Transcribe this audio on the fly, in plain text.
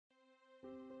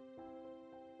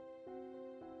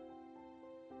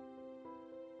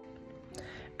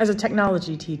As a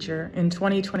technology teacher in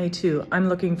 2022, I'm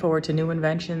looking forward to new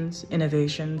inventions,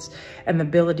 innovations, and the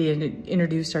ability to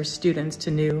introduce our students to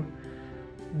new,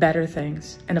 better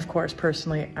things. And of course,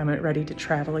 personally, I'm ready to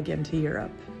travel again to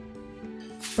Europe.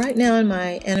 Right now in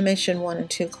my Animation 1 and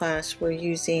 2 class, we're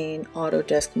using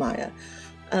Autodesk Maya.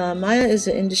 Maya is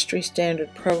an industry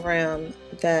standard program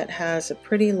that has a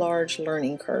pretty large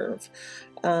learning curve.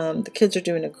 The kids are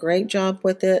doing a great job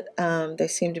with it. They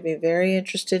seem to be very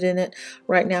interested in it.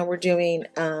 Right now we're doing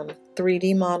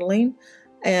 3D modeling,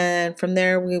 and from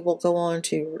there we will go on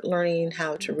to learning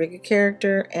how to rig a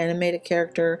character, animate a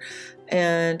character,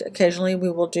 and occasionally we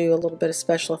will do a little bit of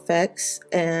special effects,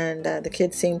 and the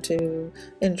kids seem to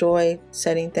enjoy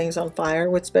setting things on fire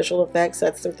with special effects.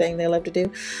 That's their thing they love to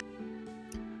do.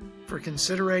 For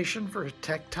consideration for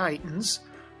Tech Titans,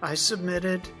 I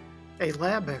submitted a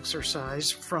lab exercise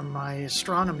from my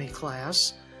astronomy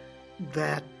class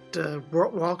that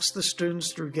walks the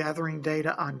students through gathering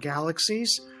data on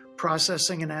galaxies,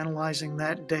 processing and analyzing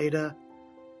that data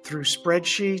through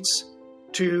spreadsheets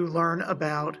to learn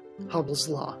about Hubble's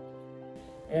law.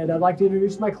 And I'd like to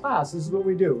introduce my class. This is what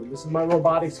we do. This is my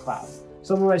robotics class.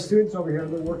 Some of my students over here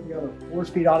have been working on a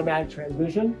 4-speed automatic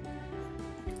transmission.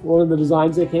 One of the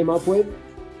designs they came up with.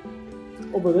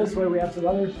 Over this way we have some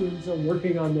other students who are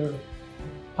working on their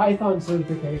Python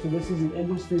certification. This is an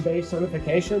industry-based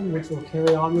certification which will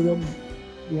carry on with them.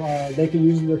 They can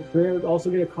use in their career and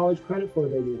also get a college credit for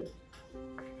it if they need it.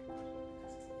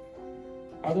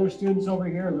 Other students over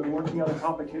here have been working on a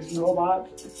competition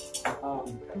robot.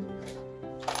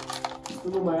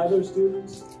 Some of my other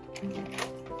students,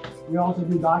 we also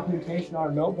do documentation on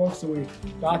our notebooks, so we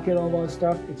document all our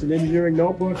stuff. It's an engineering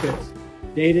notebook. It's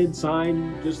dated,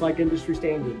 signed, just like industry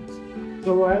standards.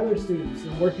 So my other students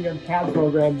are working on CAD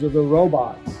programs of the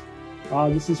robots.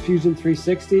 This is Fusion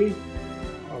 360,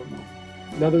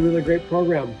 another really great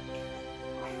program.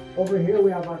 Over here we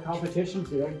have our competition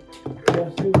field. We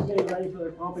have students getting ready for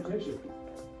their competition.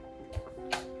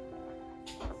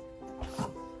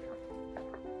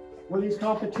 For these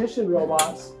competition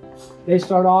robots, they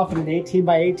start off in an 18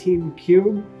 by 18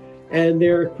 cube, and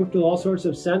they're equipped with all sorts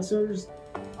of sensors.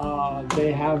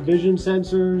 They have vision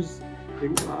sensors,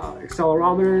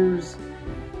 accelerometers.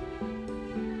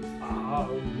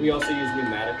 We also use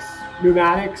pneumatics.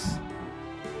 Pneumatics.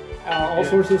 All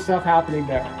sorts of stuff happening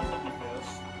there.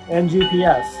 And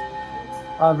GPS.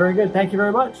 Very good. Thank you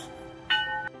very much.